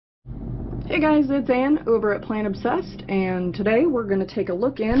Hey guys, it's Ann over at Plant Obsessed, and today we're going to take a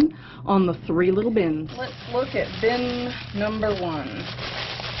look in on the three little bins. Let's look at bin number 1.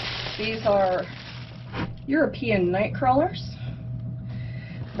 These are European night crawlers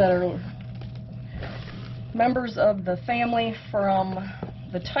that are members of the family from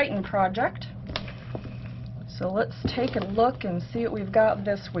the Titan project. So let's take a look and see what we've got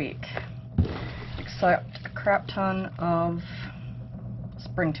this week, except a crap ton of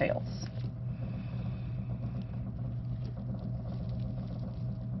springtails.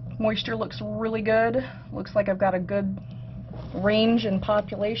 Moisture looks really good. Looks like I've got a good range in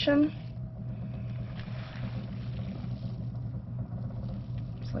population.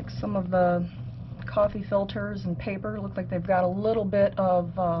 Looks like some of the coffee filters and paper look like they've got a little bit of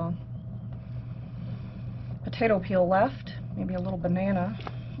potato peel left, maybe a little banana.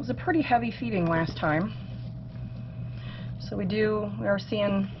 It was a pretty heavy feeding last time. So we are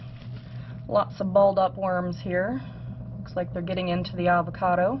seeing lots of balled up worms here. Looks like they're getting into the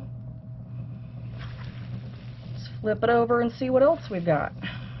avocado. Let's flip it over and see what else we've got.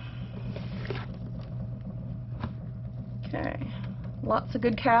 Okay, lots of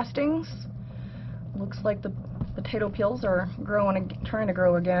good castings. Looks like the potato peels are trying to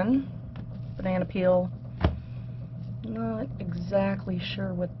grow again. Banana peel. Not exactly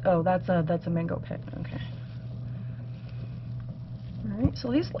sure what. Oh, that's a mango pit. Okay. All right,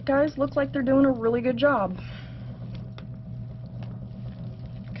 so these guys look like they're doing a really good job.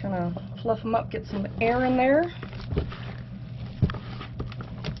 Kind of fluff them up, get some air in there.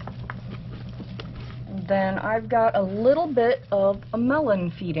 And then I've got a little bit of a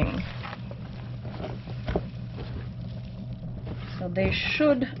melon feeding. So they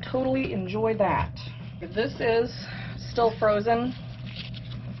should totally enjoy that. This is still frozen,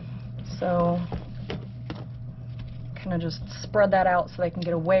 so kind of just spread that out so they can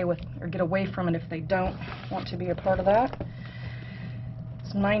get away from it if they don't want to be a part of that.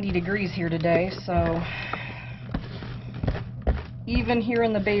 It's 90 degrees here today, so even here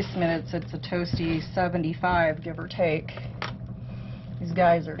in the basement it's a toasty 75, give or take. These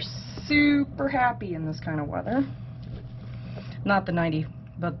guys are super happy in this kind of weather. Not the 90,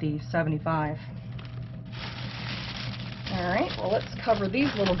 but the 75. Alright, well let's cover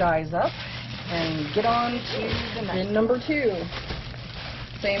these little guys up and get on to the next. Number 2.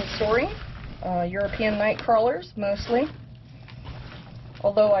 Same story. European night crawlers, mostly.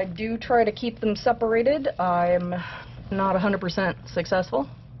 Although I do try to keep them separated, I'm not 100% successful.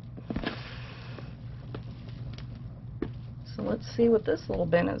 So let's see what this little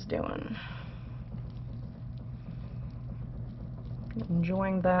bin is doing.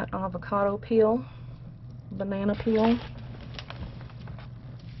 Enjoying that avocado peel, banana peel.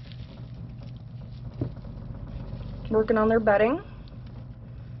 Working on their bedding.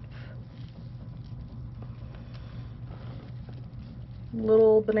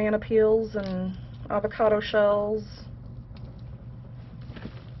 Little banana peels and avocado shells.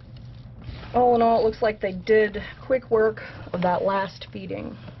 All in all, it looks like they did quick work of that last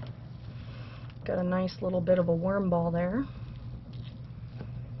feeding. Got a nice little bit of a worm ball there.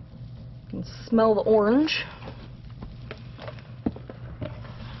 You can smell the orange,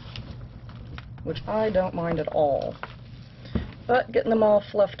 which I don't mind at all. But getting them all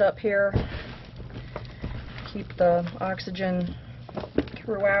fluffed up here, keep the oxygen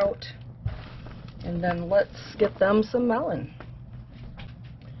throughout, and then let's get them some melon.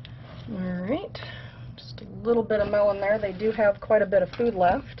 Alright, just a little bit of melon there. They do have quite a bit of food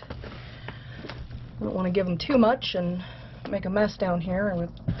left. I don't want to give them too much and make a mess down here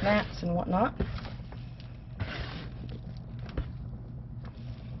with gnats and whatnot.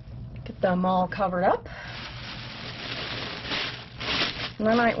 Get them all covered up. And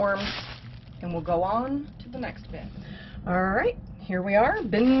the night worms, and we'll go on to the next bin. Alright, here we are,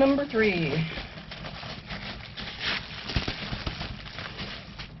 bin number 3.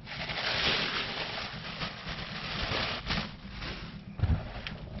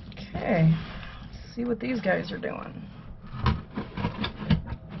 Okay, let's see what these guys are doing.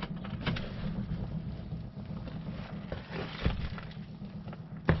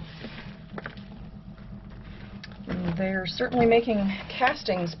 They're certainly making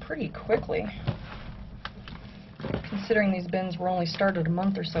castings pretty quickly, considering these bins were only started a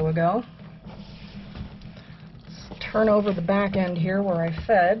month or so ago. Let's turn over the back end here where I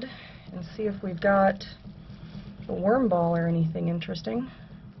fed and see if we've got a worm ball or anything interesting.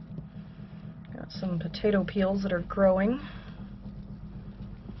 Got some potato peels that are growing.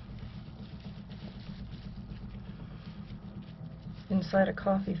 Inside a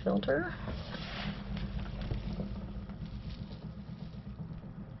coffee filter.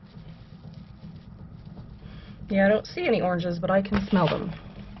 Yeah, I don't see any oranges, but I can smell them.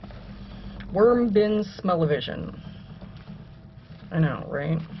 Worm bin smell-o-vision. I know,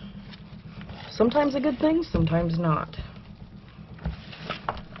 right? Sometimes a good thing, sometimes not.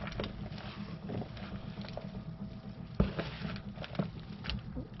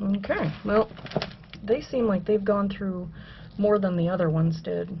 Okay, well, they seem like they've gone through more than the other ones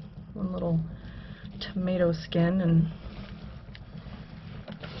did. One little tomato skin, and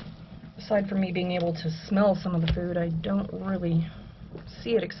aside from me being able to smell some of the food, I don't really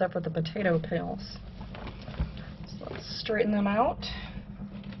see it except for the potato peels. So let's straighten them out.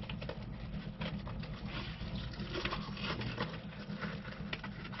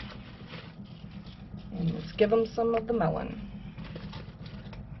 And let's give them some of the melon.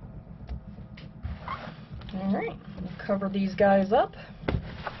 Alright, we'll cover these guys up.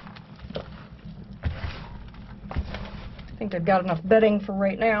 I think they've got enough bedding for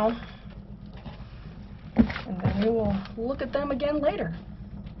right now. And then we will look at them again later.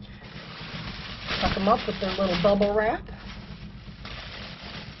 Tuck them up with their little bubble wrap.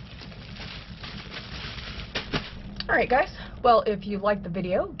 Alright guys, well, if you liked the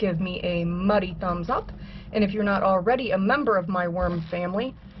video, give me a muddy thumbs up. And if you're not already a member of my worm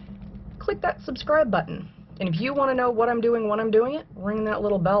family, click that subscribe button. And if you want to know what I'm doing when I'm doing it, ring that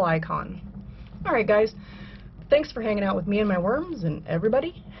little bell icon. Alright guys, thanks for hanging out with me and my worms, and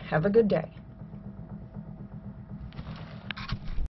everybody, have a good day.